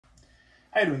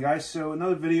How you doing, guys? So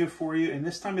another video for you, and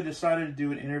this time I decided to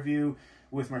do an interview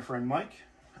with my friend Mike.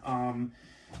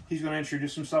 He's going to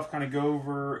introduce himself, kind of go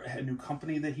over a new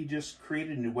company that he just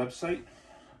created, a new website,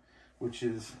 which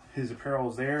is his apparel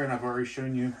is there, and I've already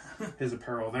shown you his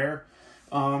apparel there.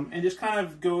 And just kind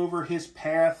of go over his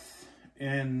path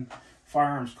in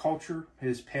firearms culture,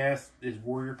 his path, his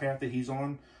warrior path that he's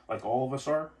on, like all of us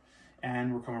are.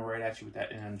 And we're coming right at you with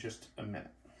that in just a minute.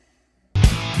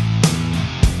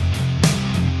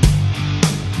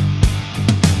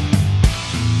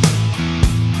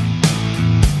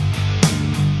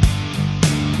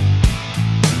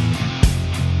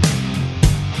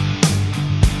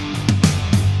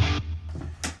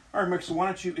 All right, Mike, so why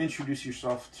don't you introduce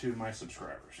yourself to my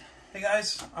subscribers? Hey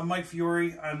guys, I'm Mike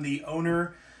Fiore. I'm the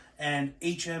owner and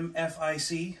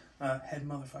HMFIC, head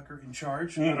motherfucker in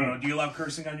charge. I don't know, do you allow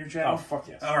cursing on your channel? Oh, fuck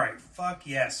yes. All right, fuck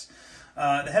yes.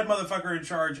 The head motherfucker in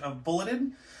charge of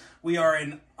Bulletn. We are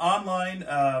an online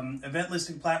event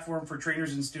listing platform for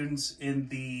trainers and students in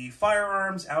the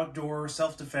firearms, outdoor,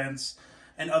 self-defense,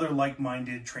 and other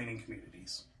like-minded training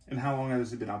communities. And how long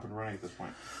has it been up and running at this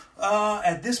point?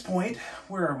 At this point,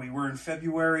 where are we? We're in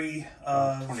February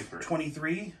of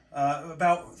 23.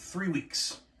 About 3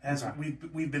 weeks as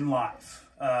we've been live.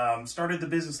 Started the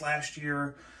business last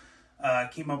year,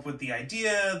 came up with the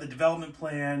idea, the development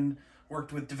plan,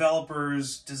 worked with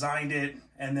developers, designed it,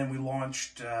 and then we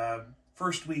launched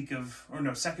second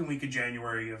week of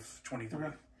January of 23.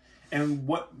 Okay. And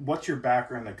what's your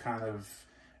background that kind of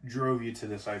drove you to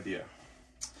this idea?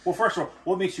 Well, first of all,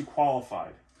 what makes you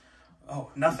qualified? Oh,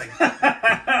 nothing.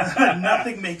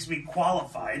 Nothing makes me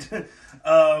qualified.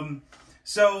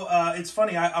 So it's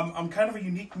funny. I'm kind of a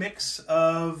unique mix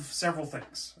of several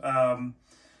things.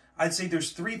 I'd say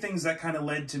there's three things that kind of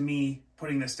led to me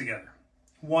putting this together.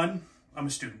 One, I'm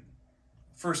a student.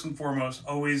 First and foremost,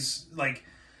 always, like,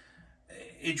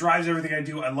 it drives everything I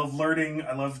do. I love learning.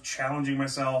 I love challenging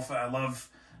myself. I love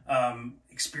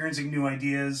experiencing new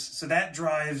ideas. So that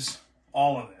drives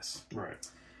all of this. Right.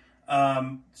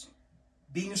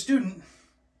 Being a student,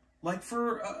 like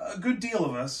for a good deal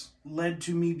of us, led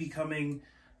to me becoming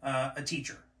a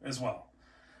teacher as well.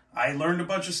 I learned a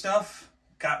bunch of stuff,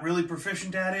 got really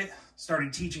proficient at it,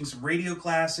 started teaching some radio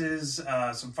classes,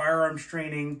 some firearms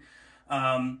training.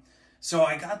 So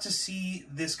I got to see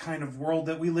this kind of world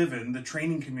that we live in, the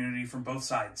training community, from both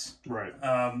sides. Right.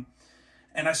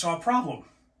 And I saw a problem.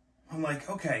 I'm like,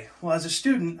 okay, well, as a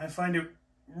student, I find it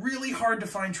really hard to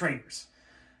find trainers.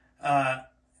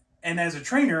 And as a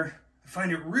trainer, I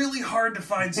find it really hard to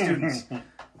find students.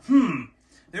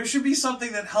 There should be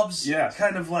something that helps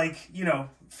kind of like,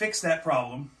 fix that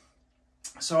problem.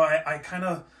 So I kind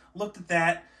of looked at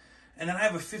that, and then I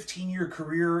have a 15-year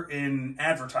career in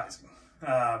advertising.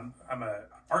 I'm an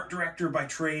art director by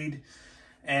trade,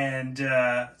 and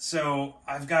so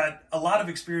I've got a lot of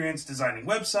experience designing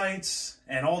websites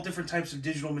and all different types of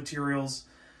digital materials,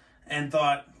 and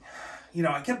thought,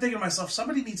 I kept thinking to myself,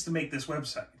 somebody needs to make this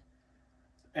website.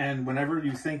 And whenever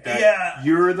you think that,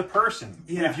 you're the person.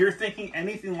 Yeah. If you're thinking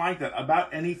anything like that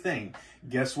about anything,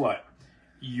 guess what?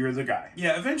 You're the guy.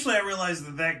 Yeah, eventually I realized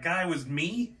that that guy was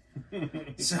me.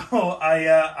 So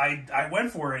I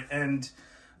went for it, and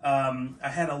I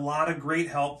had a lot of great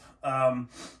help,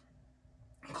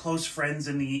 close friends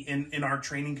in our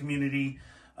training community,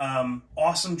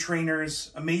 awesome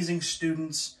trainers, amazing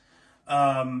students.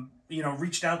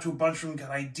 Reached out to a bunch of them,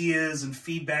 got ideas and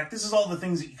feedback. This is all the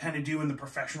things that you kind of do in the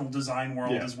professional design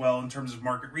world as well, in terms of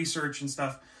market research and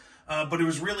stuff. But it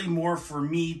was really more for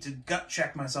me to gut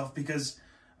check myself, because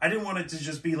I didn't want it to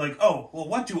just be like, oh, well,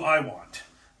 what do I want?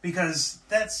 Because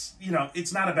that's,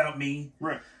 it's not about me.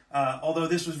 Right. Although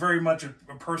this was very much a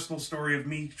personal story of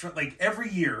me, like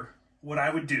every year, what I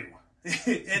would do,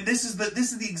 and this is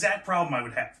the exact problem I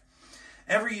would have.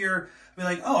 Every year, I'd be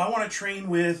like, oh, I want to train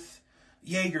with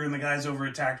Jaeger and the guys over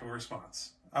at Tactical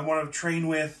Response. I want to train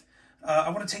with, I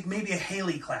want to take maybe a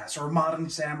Haley class or a Modern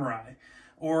Samurai,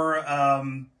 or,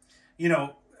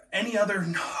 any other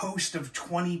host of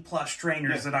 20+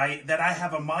 trainers that I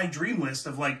have on my dream list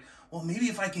of, like, well, maybe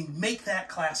if I can make that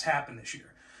class happen this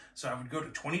year. So I would go to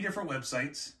 20 different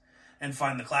websites and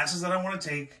find the classes that I want to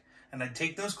take, and I'd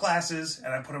take those classes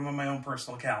and I put them on my own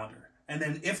personal calendar. And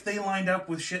then if they lined up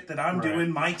with shit that I'm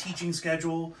doing, my teaching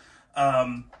schedule,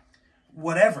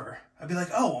 whatever, I'd be like,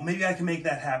 oh, well, maybe I can make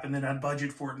that happen. Then I'd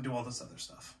budget for it and do all this other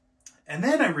stuff. And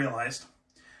then I realized,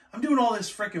 I'm doing all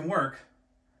this freaking work.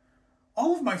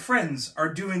 All of my friends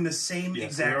are doing the same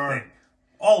exact thing.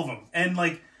 All of them. And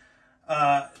like,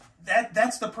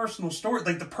 that's the personal story,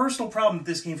 like the personal problem that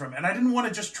this came from. And I didn't want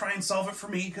to just try and solve it for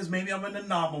me, because maybe I'm an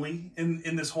anomaly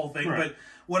in this whole thing. Right. But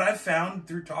what I've found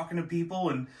through talking to people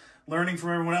and learning from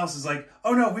everyone else is like,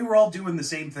 oh no, we were all doing the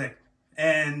same thing.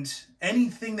 And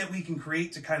anything that we can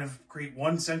create to kind of create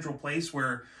one central place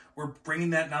where we're bringing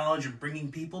that knowledge and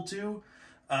bringing people to,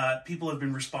 people have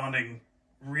been responding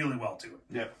really well to it.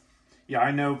 Yep. Yeah,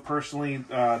 I know personally,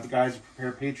 the guys at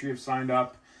Prepare Patriot have signed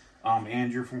up.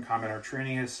 Andrew from Combat Art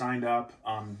Training has signed up.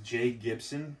 Jay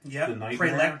Gibson, the Nightmare.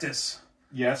 Prelectus.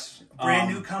 Yes.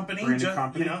 Brand new company. Brand new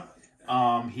company. You know?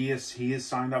 He has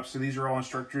signed up. So these are all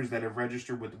instructors that have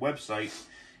registered with the website,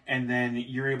 and then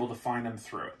you're able to find them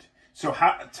through it. So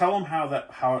tell them how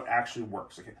it actually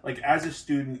works. Okay. Like as a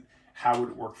student, how would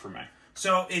it work for me?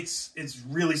 So it's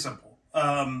really simple.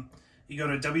 You go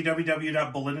to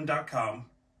www.bulletn.com,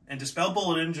 and to spell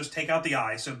Bulletn, just take out the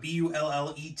I. So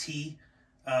Bullet.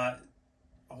 Oh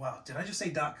wow, did I just say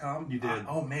 .com? You did.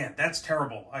 Oh man, that's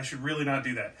terrible. I should really not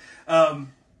do that.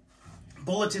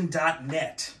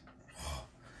 Bulletin.net.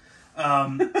 So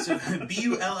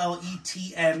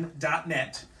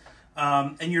bulletn.net.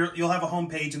 And you'll have a home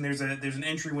page, and there's an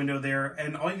entry window there,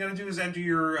 and all you got to do is enter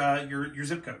your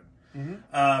zip code.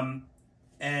 Mm-hmm.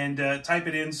 And type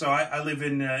it in. So I live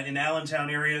in Allentown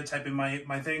area. Type in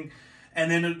my thing,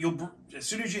 and then as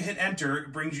soon as you hit enter,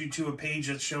 it brings you to a page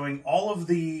that's showing all of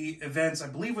the events, I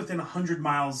believe, within 100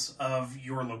 miles of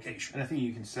your location. And I think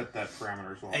you can set that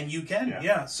parameter as well. And you can,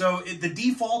 yeah. So the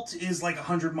default is like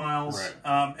 100 miles,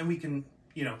 right. And we can,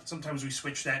 sometimes we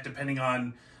switch that depending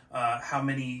on how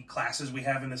many classes we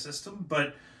have in the system.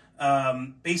 But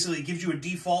basically, it gives you a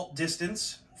default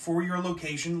distance for your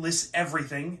location, lists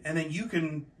everything, and then you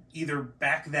can either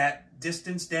back that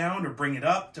distance down or bring it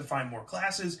up to find more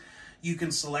classes. You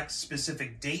can select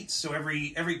specific dates. So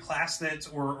every class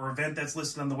or event that's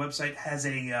listed on the website has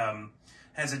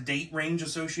a date range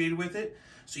associated with it.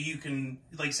 So you can,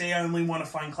 like, say I only want to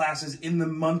find classes in the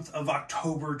month of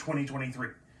October 2023.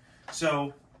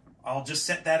 So I'll just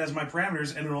set that as my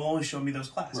parameters, and it'll only show me those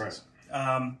classes.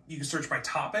 Right. You can search by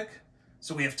topic.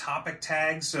 So we have topic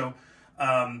tags. So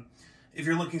if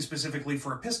you're looking specifically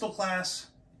for a pistol class,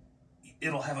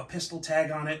 it'll have a pistol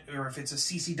tag on it, or if it's a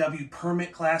CCW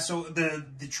permit class. So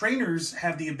the trainers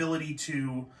have the ability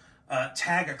to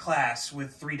tag a class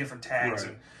with 3 different tags,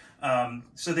 right. And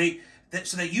so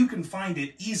that you can find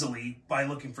it easily by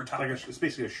looking for topic. It's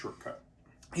basically a shortcut.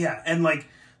 Yeah, and like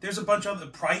there's a bunch of the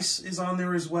price is on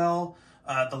there as well.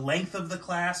 The length of the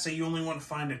class. Say you only want to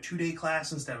find a 2-day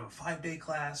class instead of a 5-day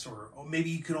class, or maybe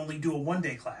you could only do a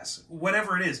 1-day class.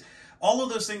 Whatever it is. All of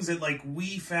those things that like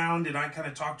we found, and I kind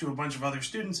of talked to a bunch of other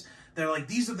students, they're like,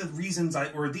 these are the reasons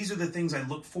these are the things I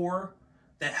look for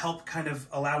that help kind of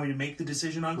allow me to make the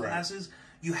decision on classes.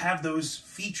 You have those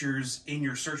features in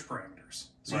your search parameters.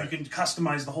 So you can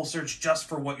customize the whole search just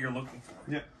for what you're looking for.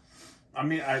 Yeah. I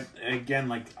mean,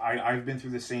 I've been through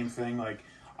the same thing. Like,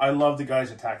 I love the guys'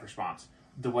 attack response.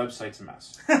 The website's a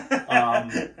mess.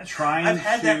 I've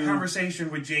had that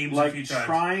conversation with James a few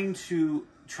times.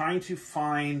 Trying to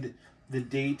find the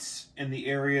dates and the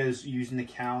areas using the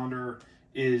calendar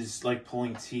is like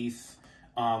pulling teeth.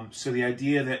 So the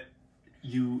idea that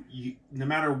you no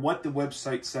matter what the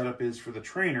website setup is for the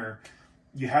trainer,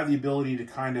 you have the ability to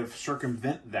kind of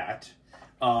circumvent that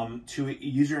to a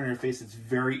user interface that's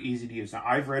very easy to use. Now,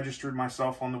 I've registered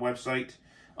myself on the website,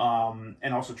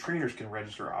 and also trainers can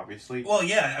register, obviously. Well,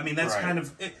 yeah, I mean, that's kind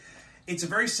of it. It's a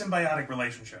very symbiotic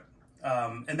relationship.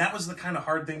 And that was the kind of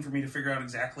hard thing for me to figure out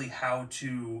exactly how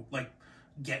to like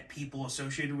get people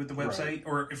associated with the website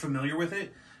or familiar with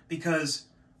it, because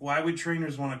why would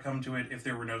trainers want to come to it if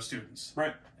there were no students?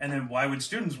 Right. And then why would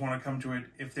students want to come to it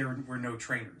if there were no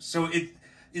trainers? So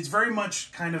it's very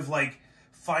much kind of like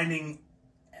finding,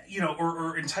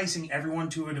 or enticing everyone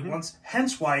to it at once.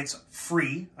 Hence why it's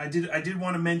free. I did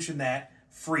want to mention that,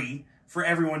 free for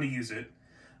everyone to use it.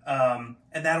 And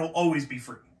that'll always be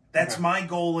free. That's my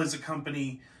goal as a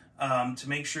company, to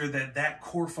make sure that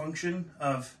core function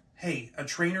of, hey, a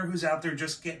trainer who's out there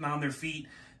just getting on their feet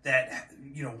that,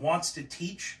 wants to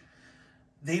teach,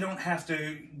 they don't have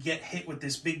to get hit with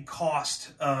this big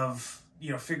cost of,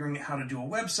 figuring out how to do a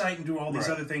website and do all these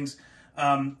other things.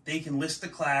 They can list the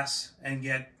class and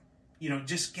get,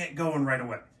 just get going right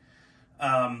away.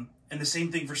 And the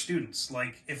same thing for students.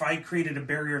 Like, if I created a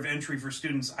barrier of entry for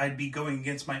students, I'd be going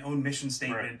against my own mission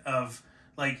statement of,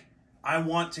 like, I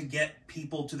want to get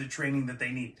people to the training that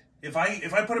they need. If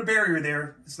I put a barrier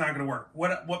there, it's not going to work.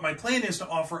 What my plan is to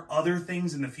offer other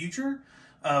things in the future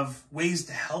of ways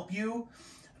to help you,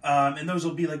 and those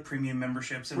will be like premium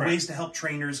memberships and ways to help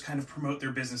trainers kind of promote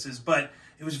their businesses. But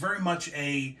it was very much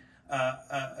a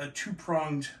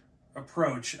 2-pronged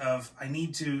approach of I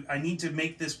need to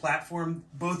make this platform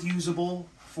both usable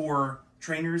for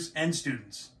trainers and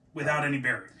students without any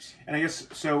barriers. And I guess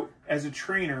so as a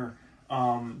trainer,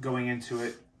 going into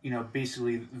it,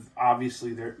 basically,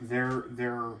 obviously, their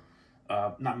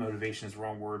not motivation is the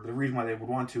wrong word, but the reason why they would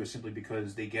want to is simply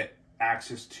because they get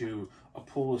access to a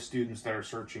pool of students that are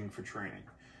searching for training.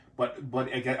 But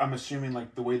I'm assuming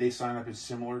like the way they sign up is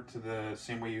similar to the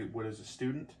same way you would as a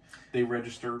student. They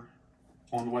register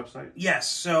on the website. Yes.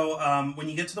 So when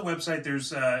you get to the website,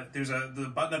 there's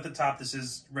the button at the top that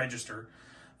says register,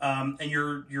 and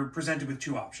you're presented with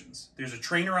two options. There's a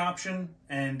trainer option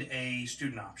and a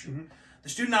student option. Mm-hmm. The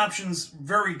student option's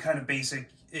very kind of basic.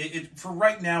 For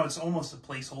right now, it's almost a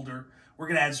placeholder. We're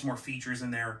going to add some more features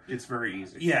in there. It's very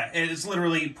easy. Yeah, it's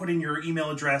literally put in your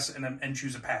email address and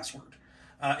choose a password.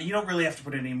 You don't really have to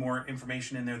put any more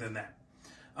information in there than that.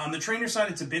 On the trainer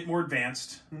side, it's a bit more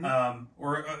advanced, mm-hmm.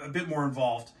 Or a bit more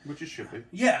involved. Which it should be.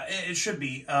 Yeah, it should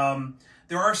be.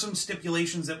 There are some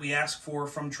stipulations that we ask for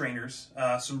from trainers,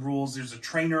 some rules. There's a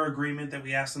trainer agreement that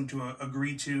we ask them to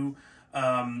agree to,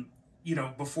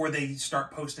 before they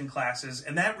start posting classes.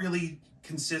 And that really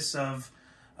consists of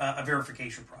a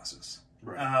verification process.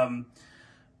 Right.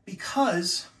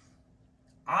 Because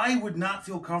I would not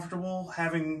feel comfortable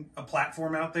having a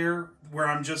platform out there where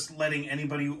I'm just letting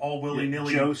anybody all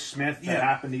willy-nilly... Joe Smith that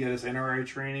happened to get his NRA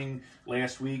training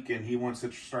last week, and he wants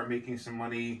to start making some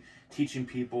money teaching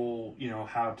people,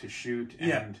 how to shoot,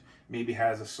 and maybe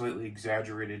has a slightly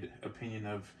exaggerated opinion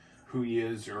of who he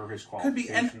is or his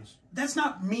qualifications. Could be, and that's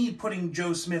not me putting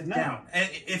Joe Smith down.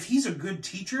 If he's a good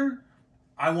teacher,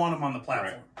 I want him on the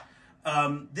platform.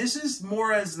 Right. This is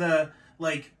more as the,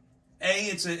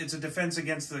 it's a defense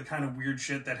against the kind of weird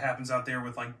shit that happens out there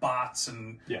with bots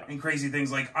and crazy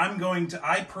things.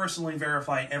 I personally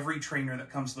verify every trainer that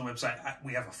comes to the website.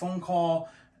 We have a phone call.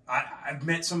 I've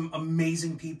met some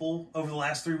amazing people over the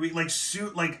last 3 weeks,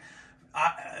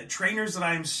 trainers that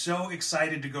I am so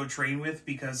excited to go train with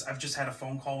because I've just had a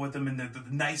phone call with them, and they're the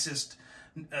nicest,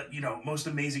 most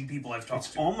amazing people I've talked to.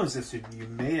 It's almost as if you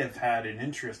may have had an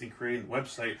interest in creating the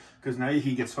website because now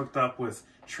he gets hooked up with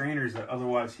trainers that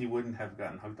otherwise he wouldn't have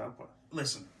gotten hooked up with.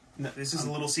 Listen, this is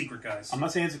a little secret, guys. I'm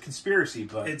not saying it's a conspiracy,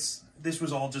 but this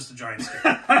was all just a giant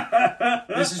scam.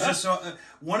 This is just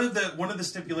one of the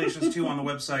stipulations too on the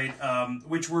website,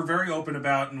 which we're very open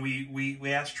about, and we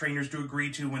ask trainers to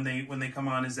agree to when they come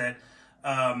on, is that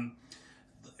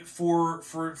for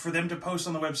them to post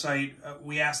on the website,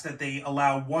 we ask that they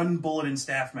allow one Bulletn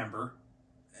staff member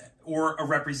or a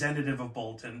representative of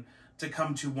Bulletn to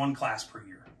come to one class per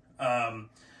year.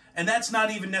 And that's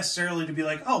not even necessarily to be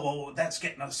like, oh, well, that's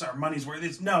getting us our money's worth.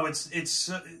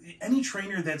 It's any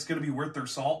trainer that's going to be worth their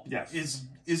salt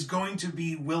is going to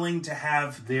be willing to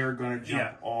have. They're going to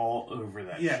jump all over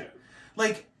that shit.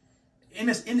 In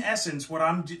essence, what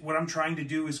I'm trying to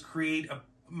do is create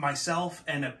myself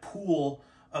and a pool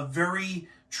of very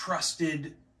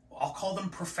trusted, I'll call them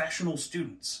professional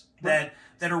students that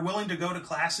are willing to go to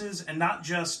classes and not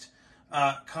just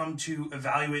come to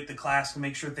evaluate the class to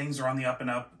make sure things are on the up and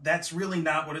up. That's really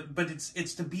not what it, but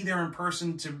it's to be there in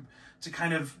person to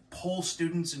kind of pull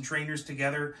students and trainers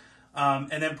together.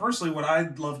 And then personally, what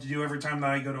I'd love to do every time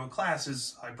that I go to a class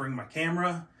is I bring my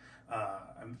camera, I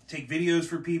take videos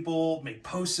for people, make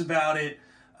posts about it.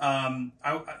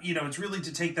 It's really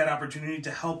to take that opportunity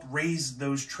to help raise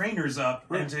those trainers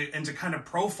up and to kind of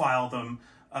profile them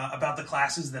about the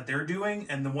classes that they're doing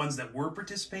and the ones that we're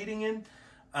participating in.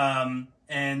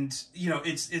 It's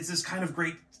this kind of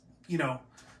great,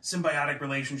 symbiotic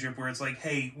relationship where it's like,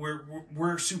 hey,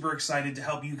 we're super excited to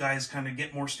help you guys kind of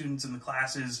get more students in the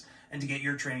classes and to get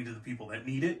your training to the people that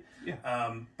need it.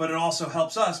 Yeah. But it also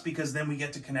helps us because then we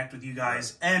get to connect with you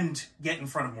guys and get in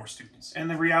front of more students. And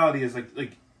the reality is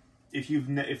if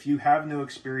you have no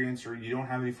experience or you don't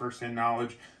have any firsthand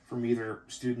knowledge from either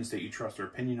students that you trust their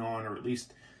opinion on, or at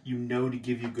least to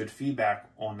give you good feedback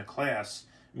on the class,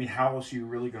 I mean, how else are you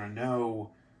really going to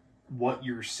know what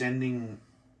you're sending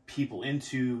people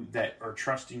into that are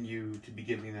trusting you to be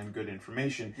giving them good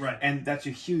information? Right. And that's a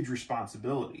huge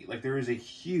responsibility. There is a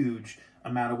huge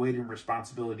amount of weight and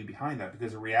responsibility behind that,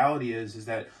 because the reality is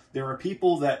that there are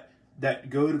people that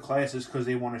go to classes because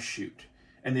they want to shoot,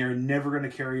 and they're never going to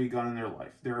carry a gun in their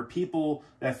life. There are people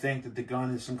that think that the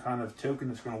gun is some kind of token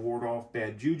that's going to ward off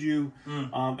bad juju.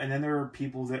 And then there are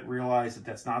people that realize that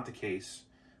that's not the case.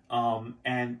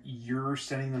 And you're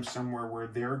sending them somewhere where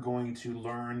they're going to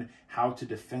learn how to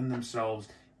defend themselves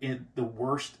in the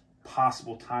worst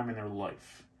possible time in their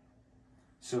life.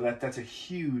 So that's a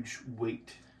huge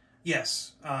weight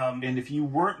Yes. And if you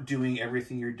weren't doing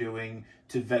everything you're doing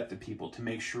to vet the people, to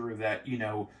make sure that,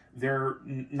 they're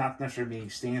not necessarily meeting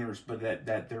standards, but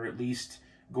that they're at least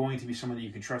going to be someone that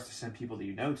you can trust to send people that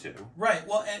you know to. Right.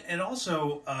 Well, and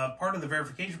also part of the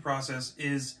verification process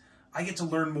is I get to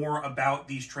learn more about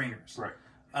these trainers. Right.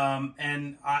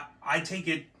 And I take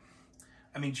it,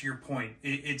 I mean, to your point,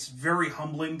 it's very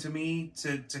humbling to me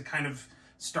to kind of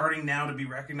starting now to be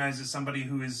recognized as somebody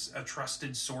who is a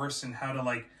trusted source and how to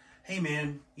like, hey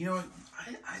man, you know what?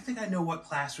 I think I know what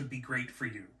class would be great for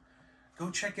you. Go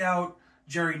check out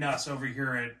Jerry Nuss over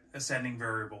here at Ascending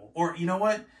Variable. Or you know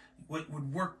what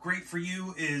would work great for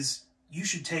you is you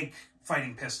should take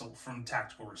Fighting Pistol from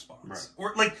Tactical Response. Right.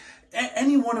 Or like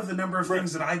any one of the number of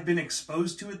things that I've been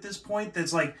exposed to at this point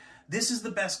that's like, this is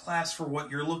the best class for what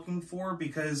you're looking for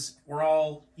because we're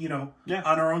all, on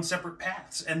our own separate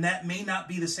paths. And that may not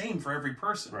be the same for every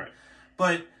person. Right.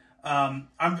 But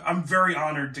I'm very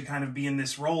honored to kind of be in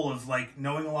this role of like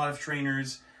knowing a lot of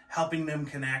trainers, helping them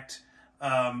connect,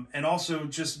 and also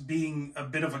just being a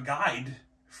bit of a guide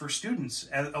for students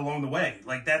along the way.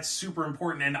 Like that's super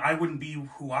important. And I wouldn't be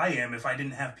who I am if I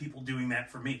didn't have people doing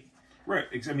that for me. Right.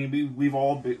 I mean, we've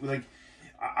all been like,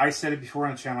 I said it before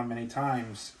on the channel many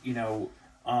times, I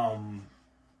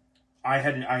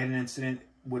had an incident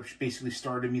which basically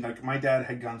started me, like my dad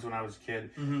had guns when I was a kid,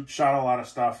 shot a lot of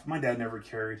stuff. My dad never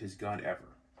carried his gun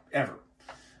ever.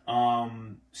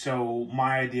 So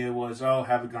my idea was,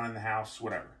 have a gun in the house,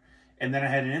 whatever. And then I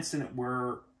had an incident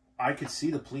where I could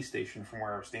see the police station from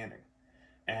where I was standing.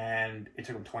 And it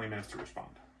took them 20 minutes to respond.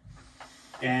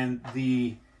 And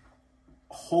the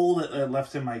hole that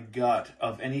left in my gut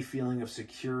of any feeling of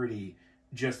security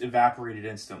just evaporated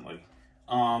instantly.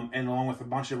 And along with a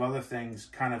bunch of other things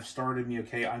kind of started me,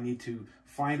 okay, I need to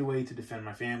find a way to defend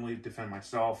my family, defend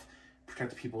myself,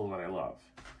 protect the people that I love.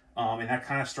 And that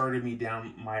kind of started me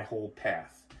down my whole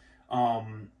path.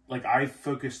 Like I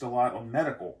focused a lot on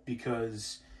medical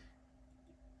because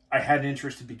I had an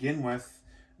interest to begin with,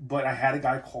 but I had a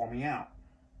guy call me out.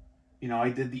 I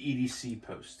did the EDC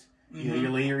post. You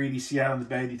lay your EDC out on the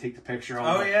bed, you take the picture.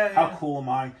 How cool am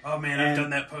I? Oh man, I've done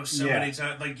that post so many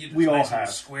times. Like we all nice have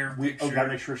square picture. Gotta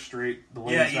make sure it's straight. The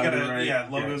logo's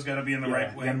logo's gotta be in the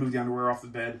right way. You gotta move the underwear off the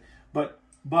bed. But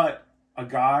a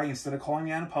guy, instead of calling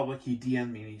me out in public, he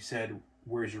DM'd me and he said,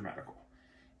 "Where's your medical?"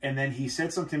 And then he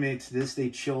said something to me to this day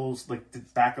chills like the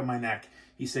back of my neck.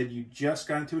 He said, "You just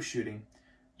got into a shooting.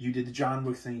 You did the John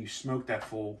Wick thing. You smoked that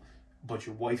fool, but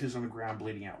your wife is on the ground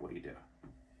bleeding out. What do you do?"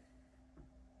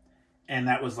 And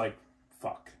that was like,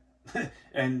 fuck.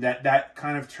 And that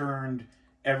kind of turned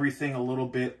everything a little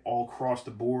bit all across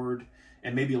the board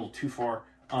and maybe a little too far.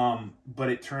 But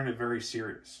it turned it very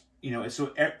serious.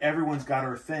 So everyone's got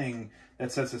our thing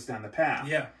that sets us down the path.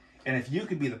 Yeah. And if you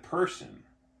could be the person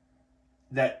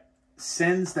that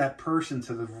sends that person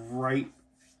to the right,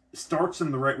 starts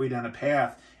them the right way down the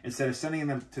path, instead of sending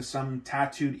them to some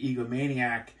tattooed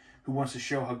egomaniac who wants to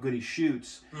show how good he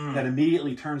shoots, that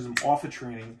immediately turns them off of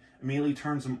training, immediately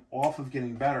turns them off of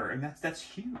getting better, and that's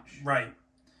huge. Right.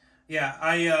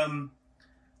 Yeah,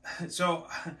 so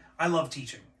I love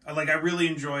teaching. I really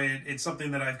enjoy it. It's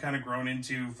something that I've kind of grown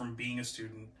into from being a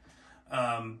student.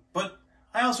 But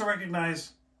I also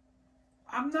recognize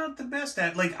I'm not the best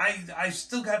at, I've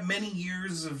still got many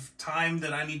years of time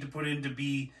that I need to put in to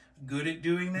be good at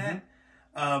doing that.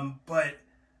 But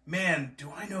man,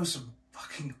 do I know some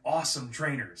fucking awesome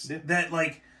trainers that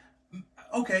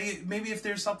okay, maybe if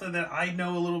there's something that I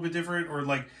know a little bit different or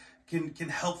can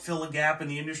help fill a gap in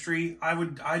the industry,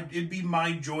 it'd be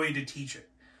my joy to teach it.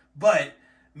 But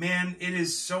man, it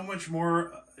is so much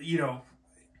more,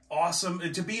 awesome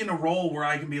to be in a role where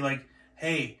I can be like,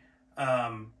 hey,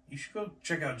 you should go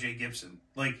check out Jay Gibson.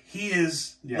 He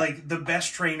is the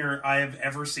best trainer I have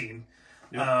ever seen.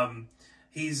 Yep.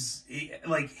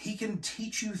 He can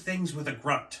teach you things with a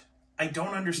grunt. I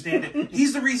don't understand it.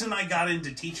 He's the reason I got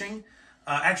into teaching.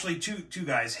 Actually, two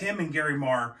guys, him and Gary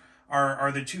Marr,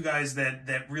 are the two guys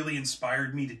that really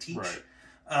inspired me to teach.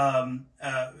 Right.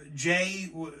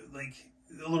 Jay,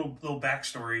 a little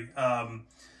backstory.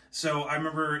 So I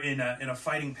remember in a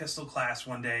fighting pistol class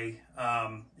one day.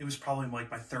 It was probably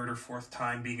my third or fourth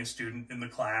time being a student in the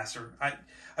class, or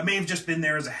I may have just been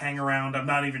there as a hang around. I'm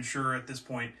not even sure at this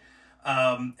point.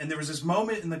 And there was this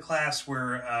moment in the class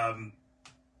where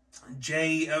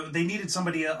Jay, they needed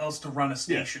somebody else to run a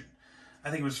station. Yeah. I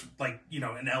think it was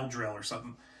an L drill or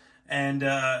something. And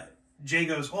Jay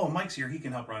goes, "Oh, Mike's here. He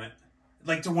can help run it."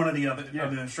 To one of the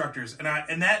other instructors. And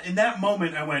in that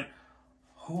moment I went,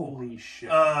 "Holy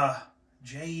shit."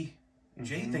 Jay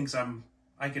thinks I'm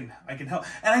I can help.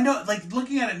 And I know, like,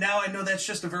 looking at it now, I know that's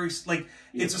just a very, like,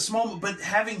 it's a small, but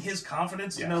having his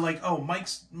confidence to know, like, oh,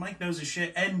 Mike knows his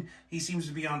shit, and he seems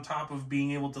to be on top of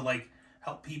being able to, like,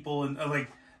 help people, and,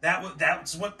 like,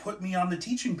 that's what put me on the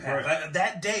teaching path. Right.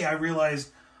 That day, I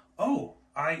realized, oh,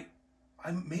 I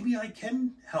maybe I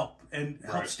can help and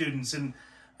help students, and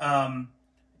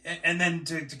then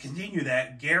to continue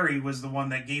that, Gary was the one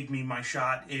that gave me my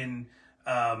shot in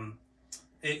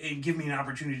give me an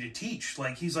opportunity to teach.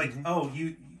 Like, he's like, oh,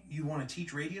 you want to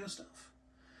teach radio stuff?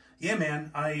 Yeah,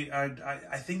 man.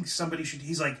 I think somebody should.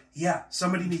 He's like, yeah,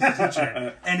 somebody needs to teach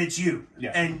that, and it's you.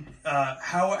 Yeah. And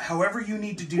however you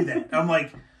need to do that. I'm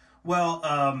like, well,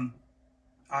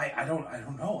 I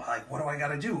don't know. Like, what do I got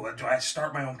to do? Do I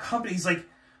start my own company? He's like,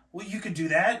 well, you could do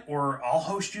that, or I'll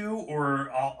host you,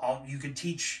 or you could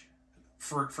teach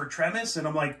for Tremis. And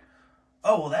I'm like,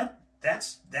 oh, well,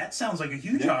 that sounds like a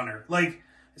huge honor. Like,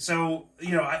 so,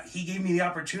 you know, he gave me the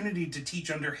opportunity to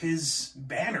teach under his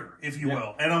banner, if you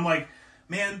will. And I'm like,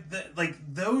 man, like,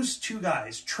 those two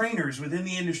guys, trainers within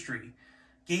the industry,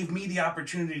 gave me the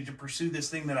opportunity to pursue this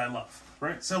thing that I love.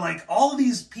 Right. So, like, all of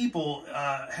these people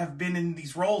have been in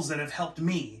these roles that have helped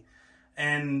me,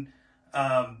 and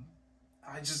I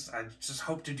just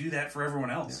hope to do that for everyone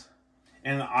else.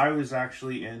 Yeah. And I was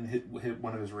actually in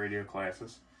one of his radio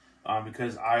classes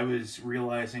because I was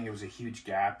realizing it was a huge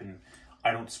gap, and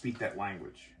I don't speak that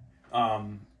language.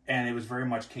 And it was very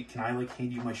much, can I, like,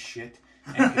 hand you my shit?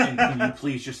 And can you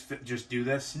please just do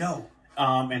this? No.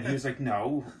 And he was like,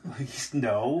 no.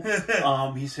 No.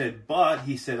 He said,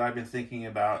 I've been thinking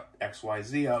about X, Y,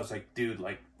 Z. I was like, dude,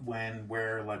 like, when,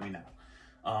 where, let me know.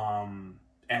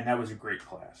 And that was a great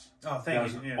class. Oh, thank you. That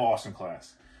was an awesome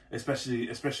class.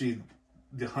 Especially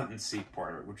the hunt and seek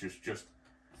part of it, which is just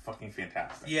fucking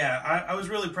fantastic. Yeah, I was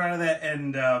really proud of that,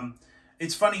 and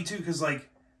it's funny too, because, like,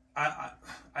 I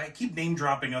keep name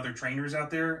dropping other trainers out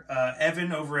there.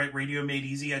 Evan over at Radio Made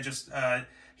Easy,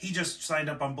 he just signed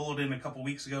up on Bulletn a couple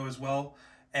weeks ago as well,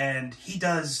 and he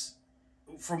does.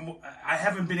 I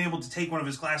haven't been able to take one of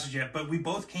his classes yet, but we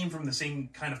both came from the same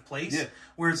kind of place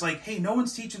where it's like, hey, no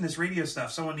one's teaching this radio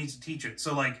stuff. Someone needs to teach it.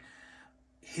 So, like,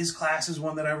 his class is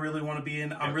one that I really want to be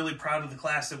in. I'm really proud of the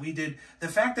class that we did. The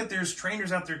fact that there's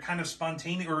trainers out there kind of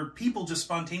spontaneous, or people just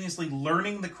spontaneously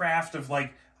learning the craft of,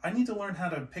 like, I need to learn how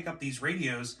to pick up these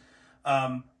radios,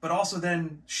 but also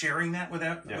then sharing that with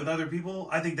other people.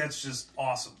 I think that's just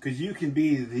awesome. Because you can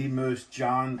be the most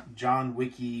John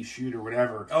Wicky shoot or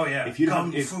whatever. Oh yeah, if you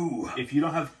don't if you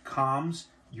don't have comms,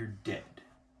 you're dead.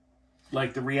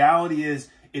 Like, the reality is,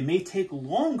 it may take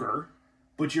longer,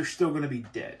 but you're still going to be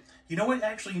dead. You know what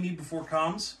actually you need before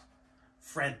comms?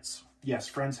 Friends. Yes,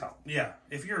 friends help. Yeah,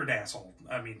 if you're an asshole,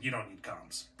 I mean, you don't need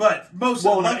comms. But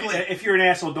luckily, if you're an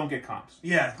asshole, don't get comms.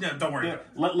 Yeah, no, don't worry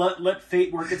about it. Let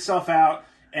fate work itself out,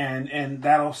 and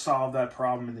that'll solve that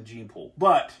problem in the gene pool.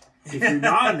 But if you're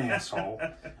not an asshole,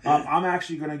 I'm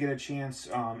actually going to get a chance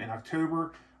in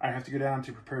October. I have to go down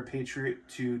to Prepare Patriot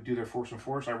to do their Force and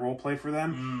Force. I role play for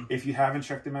them. If you haven't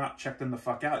checked them out, check them the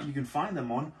fuck out. You can find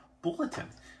them on Bulletn.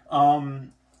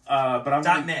 But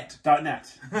I'm .net.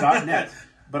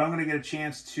 But I'm going to get a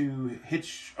chance to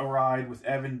hitch a ride with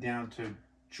Evan down to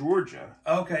Georgia.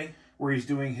 Okay. Where he's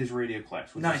doing his radio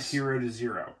class, which is Hero to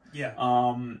Zero. Yeah.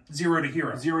 Zero to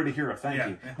Hero. Zero to Hero, thank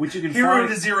you. Which you can Hero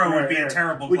to Zero would be a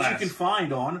terrible class. Which you can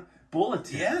find on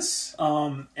Bulletn. Yes.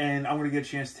 And I'm going to get a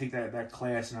chance to take that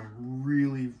class, and I'm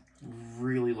really,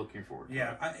 really looking forward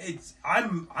to it.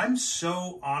 I'm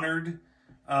so honored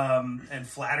and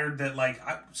flattered that, like,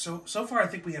 so far I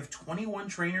think we have 21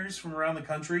 trainers from around the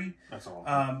country. That's all.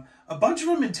 A bunch of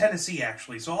them in Tennessee,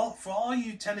 actually. So for all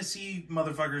you Tennessee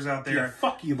motherfuckers out there,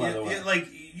 fuck you, by the way. Like,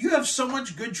 you have so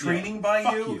much good training by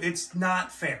you. It's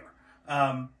not fair.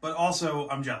 But also,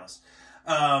 I'm jealous.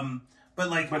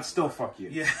 But still, fuck you.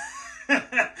 Yeah.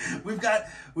 we've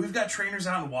got trainers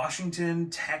out in Washington,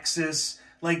 Texas.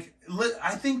 Like,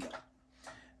 I think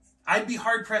I'd be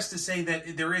hard-pressed to say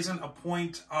that there isn't a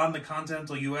point on the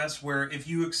continental U.S. where if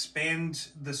you expand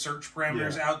the search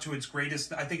parameters out to its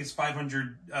greatest, I think it's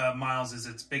 500 miles is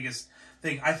its biggest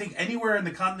thing. I think anywhere in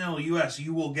the continental U.S.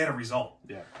 you will get a result.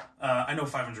 Yeah. I know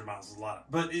 500 miles is a lot.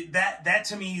 But that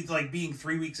to me, like, being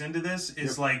 3 weeks into this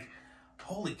is like,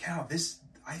 holy cow,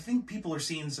 I think people are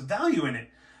seeing some value in it.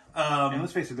 And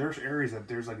let's face it, there's areas that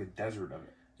there's like a desert of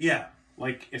it. Yeah.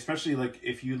 Like, especially, like,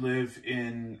 if you live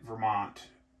in Vermont,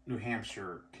 New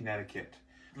Hampshire, Connecticut.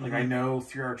 Like, I know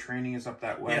 3-hour training is up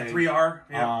that way. Yeah, 3R.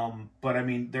 Yeah. But I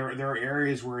mean, there are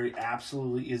areas where it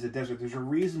absolutely is a desert. There's a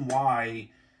reason why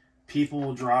people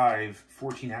will drive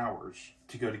 14 hours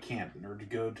to go to Camden or to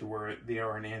go to where they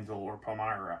are in Anvil or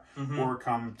Palmyra or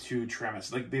come to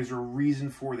Tremis. Like, there's a reason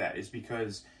for that, is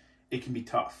because it can be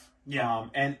tough. Yeah.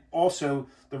 And also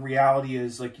the reality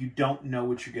is, like, you don't know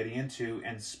what you're getting into,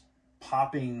 and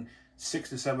popping $600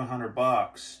 to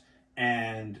 $700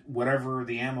 and whatever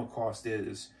the ammo cost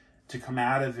is to come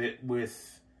out of it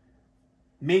with,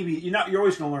 maybe you're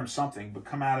always going to learn something, but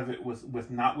come out of it with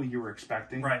not what you were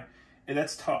expecting. Right. And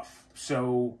that's tough.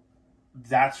 So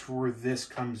that's where this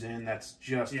comes in. That's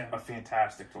just a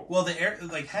fantastic tool. Well,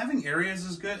 having areas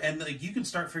is good, and like you can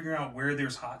start figuring out where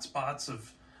there's hot spots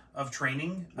of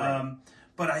training. Right.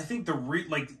 But I think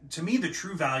to me, the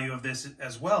true value of this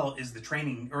as well is the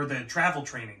training, or the travel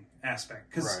training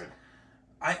aspect. Because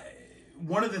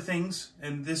one of the things,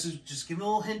 and this is just giving a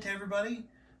little hint to everybody,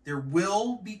 there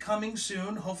will be coming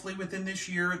soon, hopefully within this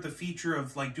year, the feature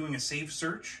of like doing a safe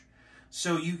search.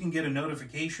 So you can get a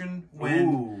notification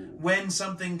when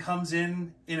something comes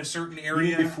in a certain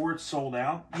area. Before it's sold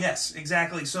out? Yes,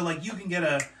 exactly. So like you can get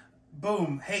a,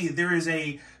 boom, hey, there is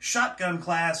a shotgun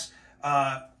class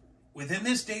within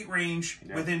this date range,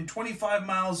 within 25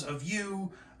 miles of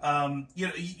you.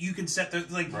 You can set the,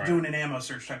 like, doing an ammo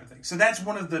search type of thing. So that's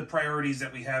one of the priorities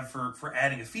that we have for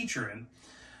adding a feature in.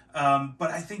 But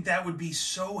I think that would be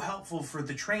so helpful for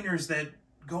the trainers that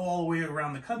go all the way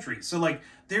around the country. So like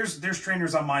there's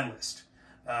trainers on my list,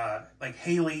 like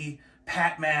Haley,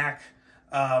 Pat Mack,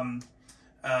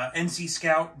 NC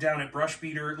Scout down at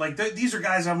Brushbeater. Like these are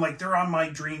guys I'm like, they're on my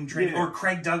dream training. Or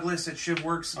Craig Douglas at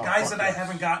ShivWorks, guys that I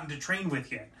haven't gotten to train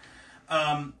with yet.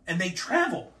 And they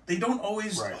travel. They don't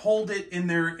always hold it in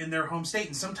their home state,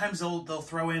 and sometimes they'll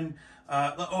throw in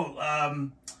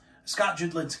Scott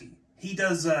Judlinski. He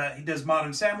does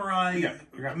Modern Samurai,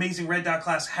 amazing Red Dot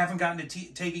class. Haven't gotten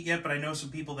to take it yet, but I know some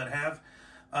people that have.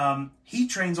 He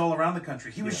trains all around the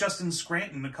country. He was just in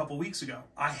Scranton a couple weeks ago.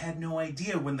 I had no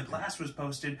idea when the class was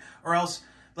posted, or else,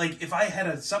 like, if I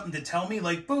had something to tell me,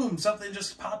 like, boom, something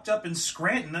just popped up in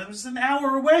Scranton. That was an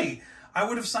hour away. I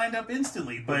would have signed up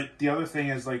instantly. But the other thing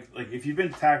is, like if you've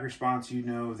been to TAC Response, you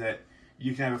know that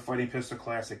you can have a fighting pistol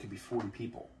class that could be 40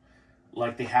 people.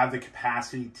 Like, they have the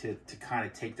capacity to kind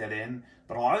of take that in.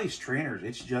 But a lot of these trainers,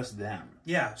 it's just them.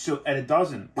 Yeah. So at a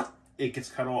dozen, it gets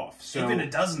cut off. So even a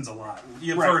dozen's a lot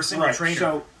for a single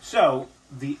trainer. So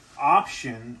the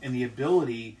option and the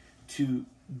ability to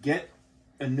get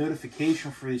a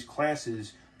notification for these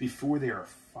classes before they are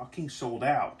fucking sold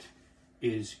out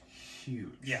is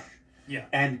huge. Yeah. Yeah.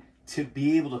 And to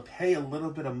be able to pay a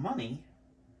little bit of money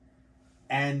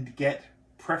and get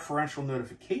preferential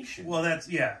notification. Well,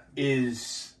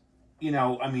 is,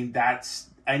 I mean,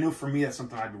 I know for me that's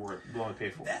something I'd be willing to pay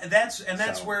for.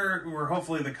 That's where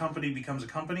hopefully the company becomes a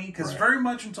company, because very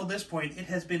much until this point it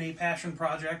has been a passion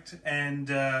project, and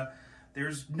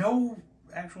there's no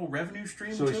actual revenue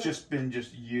stream. So it's just been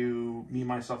you, me,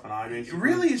 myself, and I, basically.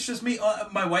 Really, it's just me.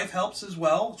 My wife helps as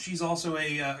well. She's also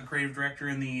a creative director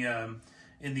in the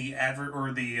advert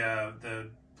or the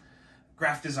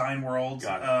graphic design world.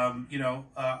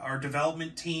 Our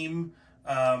development team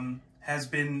has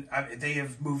been, they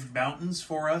have moved mountains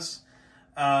for us.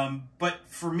 But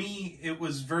for me, it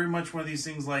was very much one of these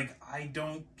things, like, I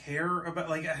don't care about,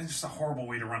 like, it's just a horrible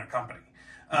way to run a company.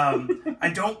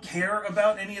 I don't care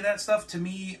about any of that stuff. To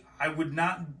me,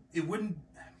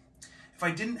 if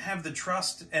I didn't have the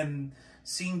trust and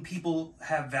seeing people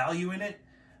have value in it,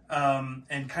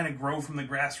 and kind of grow from the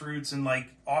grassroots and like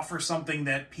offer something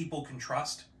that people can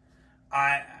trust,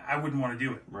 I wouldn't want to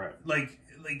do it. Right. Like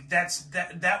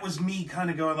that was me kind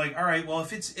of going like, all right, well,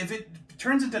 if it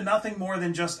turns into nothing more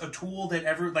than just a tool that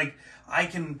I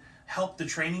can help the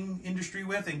training industry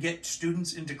with and get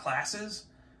students into classes,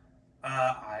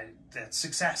 that's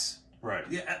success. Right.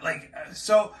 Yeah.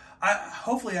 So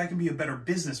hopefully I can be a better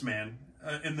businessman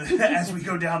as we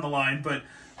go down the line, but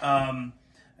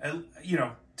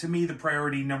to me, the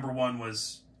priority number one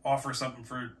was offer something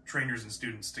for trainers and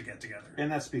students to get together.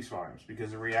 And that speaks volumes, because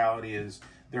the reality is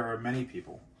there are many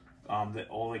people that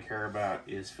all they care about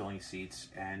is filling seats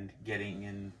and getting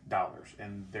in dollars,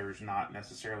 and there's not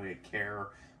necessarily a care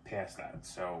past that.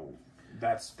 So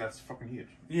that's fucking huge.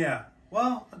 Yeah.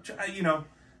 Well,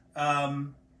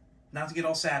 not to get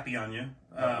all sappy on you,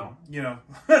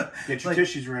 get your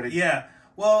tissues ready. Yeah.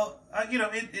 Well,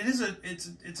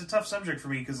 it's a tough subject for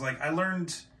me, because like I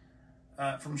learned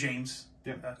from James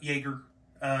Yeager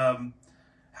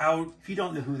how, if you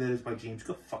don't know who that is by James,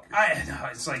 go fuck yourself. I know,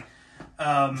 it's like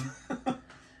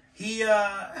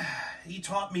he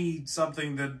taught me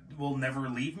something that will never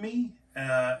leave me,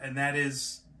 and that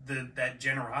is that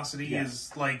generosity is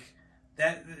like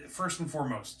that first and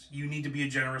foremost, you need to be a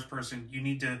generous person. You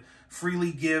need to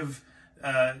freely give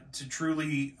to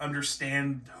truly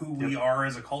understand who we are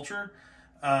as a culture.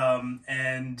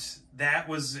 And that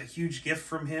was a huge gift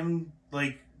from him,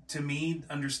 like, to me,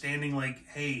 understanding, like,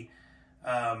 hey,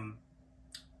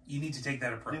 you need to take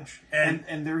that approach. Yeah.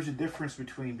 And there's a difference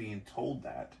between being told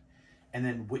that and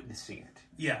then witnessing it.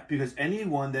 Yeah. Because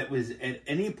anyone that was at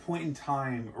any point in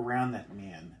time around that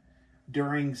man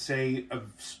during, say, a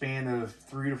span of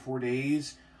 3 to 4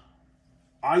 days,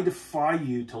 I defy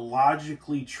you to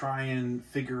logically try and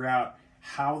figure out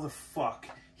how the fuck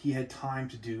he had time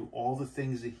to do all the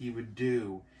things that he would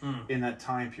do in that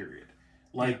time period.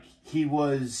 Like, he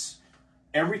was,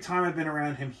 every time I've been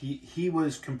around him, he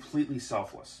was completely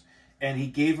selfless. And he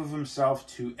gave of himself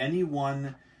to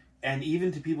anyone, and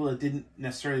even to people that didn't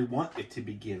necessarily want it to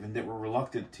be given, that were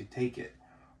reluctant to take it.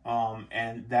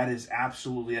 And that is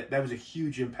absolutely, that was a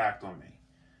huge impact on me.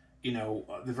 You know,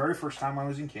 the very first time I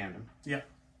was in Camden. Yeah.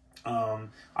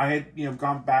 I had, you know,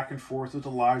 gone back and forth with the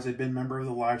lives. I'd been a member of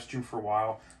the live stream for a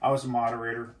while. I was a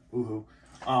moderator. Woohoo.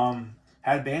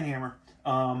 Had Bandhammer.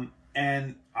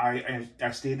 And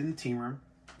I stayed in the team room.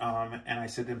 And I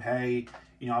said to him, hey,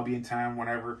 you know, I'll be in town,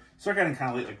 whatever. So I got in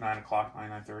kind of late, like 9 o'clock,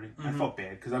 9:30. I felt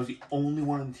bad because I was the only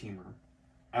one in the team room.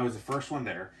 I was the first one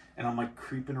there. And I'm like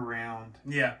creeping around.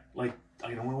 Yeah. Like,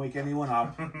 I don't want to wake anyone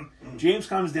up. James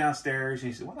comes downstairs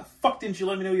and he said, why the fuck didn't you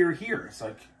let me know you were here? It's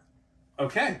like,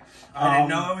 okay. I didn't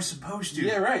know I was supposed to.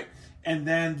 Yeah, right. And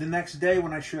then the next day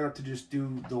when I showed up to just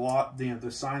do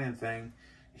the sign-in thing,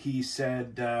 he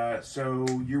said, so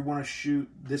you want to shoot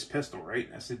this pistol, right?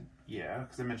 And I said, yeah,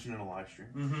 because I mentioned it in a live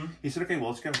stream. He said, okay, well,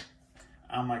 let's go.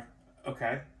 I'm like,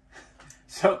 okay.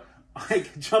 So I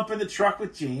jump in the truck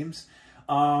with James.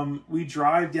 We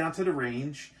drive down to the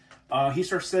range. He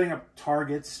starts setting up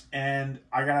targets, and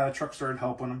I got out of the truck, started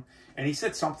helping him. And he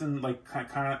said something like, kind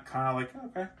of like,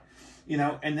 okay. You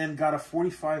know, and then got a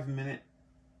 45-minute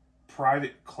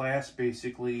private class,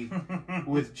 basically,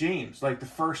 with James. Like, the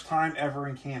first time ever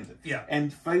in Camden. Yeah.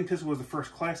 And Fighting Pistol was the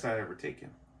first class I'd ever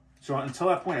taken. So until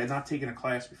that point, I had not taken a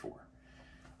class before.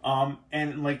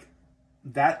 And, like,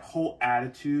 that whole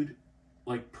attitude,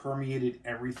 like, permeated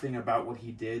everything about what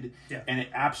he did. Yeah. And it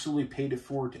absolutely paid it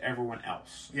forward to everyone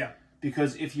else. Yeah.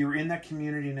 Because if you're in that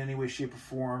community in any way, shape, or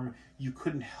form, you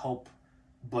couldn't help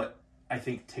but, I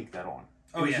think, take that on.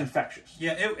 It was infectious.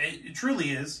 Yeah, it truly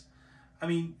is. I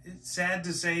mean, it's sad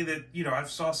to say that, you know, I've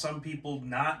saw some people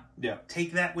not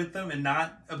take that with them and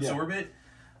not absorb it,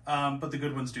 but the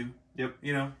good ones do. Yep.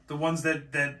 You know, the ones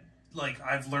that like,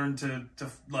 I've learned to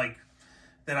like,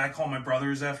 that I call my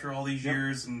brothers after all these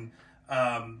years, and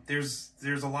there's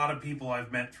a lot of people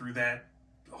I've met through that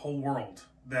whole world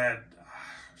that,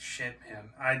 shit, man,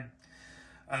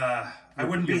 I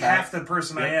wouldn't be half the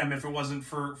person I am if it wasn't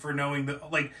for knowing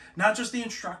that, like, not just the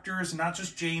instructors, not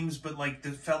just James, but like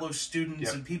the fellow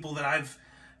students and people that I've,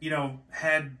 you know,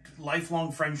 had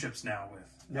lifelong friendships now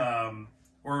with.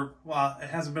 Or, well, it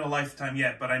hasn't been a lifetime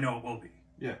yet, but I know it will be.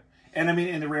 Yeah. And I mean,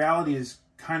 and the reality is,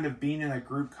 kind of being in that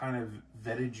group kind of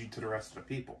vetted you to the rest of the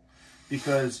people,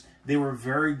 because they were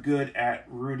very good at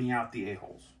rooting out the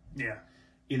a-holes. Yeah.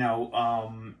 You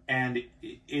know, and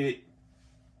it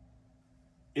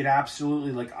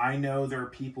absolutely, like, I know there are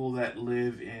people that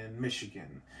live in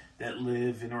Michigan, that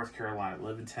live in North Carolina,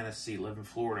 live in Tennessee, live in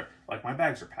Florida. Like, my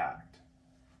bags are packed.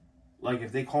 Like,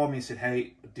 if they called me and said,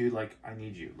 hey, dude, like, I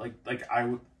need you. Like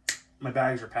my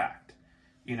bags are packed.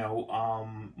 You know,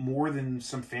 more than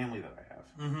some family that I have.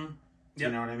 Yep. You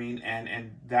know what I mean?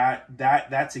 And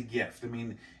that's a gift. I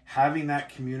mean, having that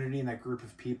community and that group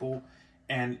of people,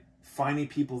 and finding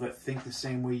people that think the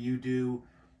same way you do,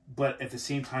 but at the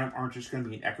same time aren't just going to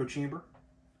be an echo chamber,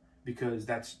 because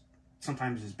that's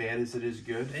sometimes as bad as it is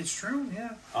good. It's true,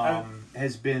 yeah.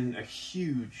 Has been a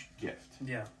huge gift.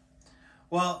 Yeah.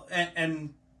 Well,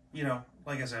 and you know,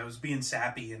 like I said, I was being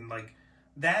sappy, and like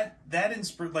that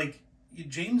inspired, like,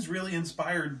 James really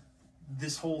inspired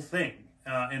this whole thing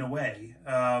in a way.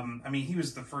 I mean, he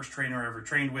was the first trainer I ever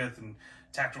trained with, and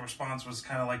tactical response was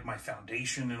kind of like my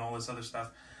foundation and all this other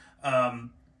stuff.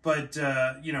 But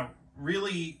you know,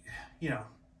 really, you know,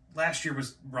 last year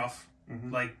was rough,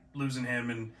 like losing him,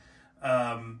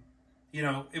 and you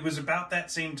know, it was about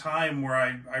that same time where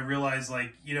I realized,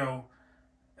 like, you know,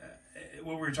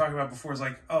 what we were talking about before is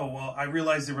like, oh, well, I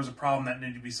realized there was a problem that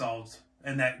needed to be solved,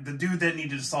 and that the dude that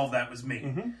needed to solve that was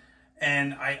me.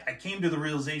 And I came to the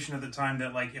realization at the time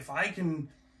that, like, if I can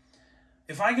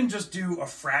just do a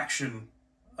fraction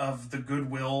of the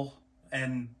goodwill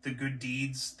and the good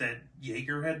deeds that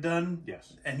Jaeger had done,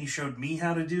 yes, and he showed me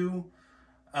how to do,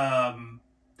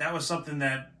 that was something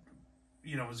that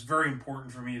you know, it was very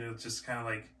important for me to just kind of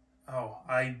like, oh,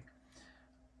 I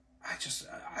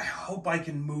hope I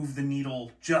can move the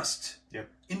needle just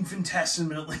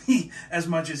infinitesimally as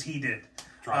much as he did.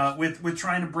 With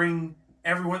trying to bring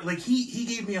everyone, like he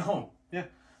gave me a home. Yeah.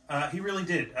 He really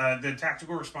did. The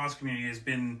tactical response community has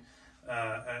been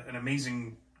an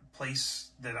amazing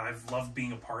place that I've loved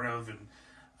being a part of.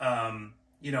 And,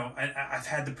 you know, I've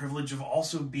had the privilege of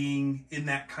also being in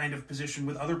that kind of position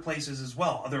with other places as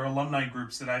well, other alumni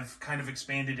groups that I've kind of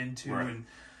expanded into. Right.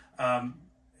 And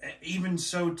even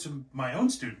so to my own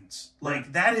students.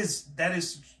 Like, that is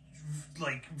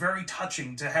like very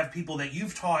touching to have people that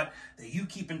you've taught, that you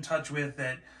keep in touch with,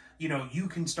 that, you know, you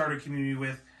can start a community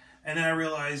with. And then I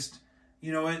realized,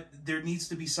 you know what, there needs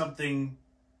to be something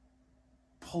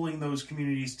pulling those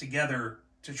communities together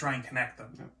to try and connect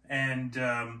them. Yep. And,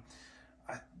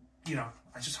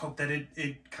 I just hope that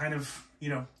it kind of, you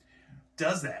know,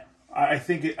 does that. I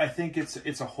think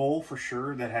it's a hole for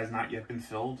sure that has not yet been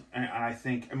filled. And I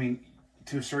think, I mean,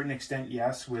 to a certain extent,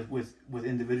 yes, with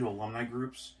individual alumni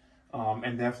groups.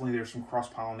 And definitely there's some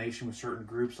cross-pollination with certain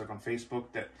groups, like on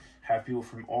Facebook, that have people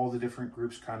from all the different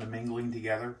groups kind of mingling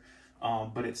together.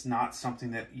 But it's not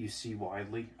something that you see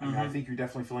widely. I mean, I think you're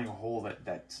definitely filling a hole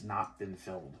that's not been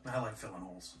filled. I like filling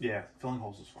holes. Yeah, filling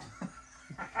holes is fun.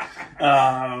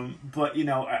 But you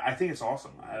know, I think it's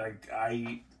awesome.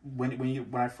 When I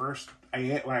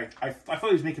thought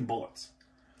he was making bullets.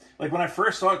 Like when I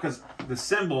first saw it, because the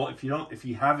symbol, if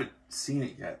you haven't seen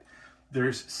it yet,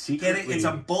 there's secretly... Get it? It's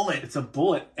a bullet. It's a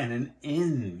bullet and an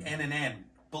N. And an N.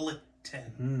 Bulletn.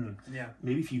 Yeah.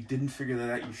 Maybe if you didn't figure that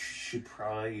out, you should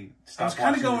probably stop. I was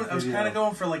kind of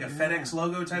going for like a FedEx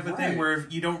logo type of thing, where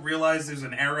if you don't realize there's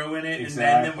an arrow in it, and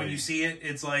then when you see it,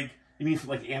 it's like... You mean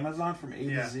like Amazon from A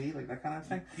to Z, like that kind of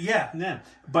thing? Yeah. Yeah.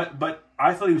 But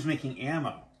I thought he was making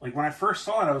ammo. Like when I first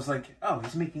saw it, I was like, oh,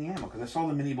 he's making ammo, because I saw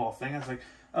the mini ball thing. I was like,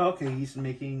 oh, okay, he's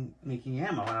making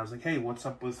ammo. And I was like, hey, what's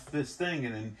up with this thing?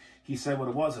 And then he said what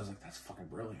it was. I was like, that's fucking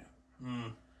brilliant.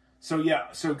 So yeah,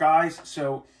 so guys,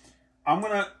 I'm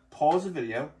gonna pause the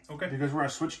video, because we're gonna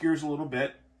switch gears a little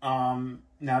bit. Now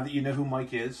that you know who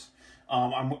Mike is,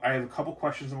 I have a couple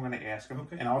questions I'm gonna ask him,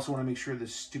 and I also want to make sure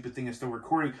this stupid thing is still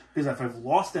recording, because if I've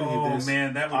lost any of this,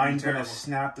 I'm gonna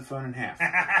snap the phone in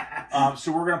half.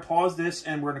 So we're gonna pause this,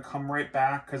 and we're gonna come right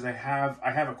back, because I have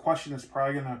a question that's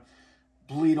probably gonna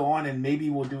bleed on, and maybe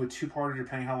we'll do a two-parter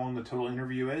depending how long the total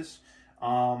interview is.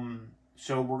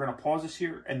 So we're gonna pause this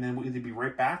here, and then we'll either be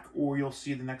right back, or you'll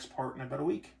see the next part in about a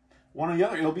week. One or the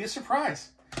other. It'll be a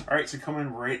surprise. All right, so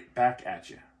coming right back at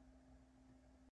you.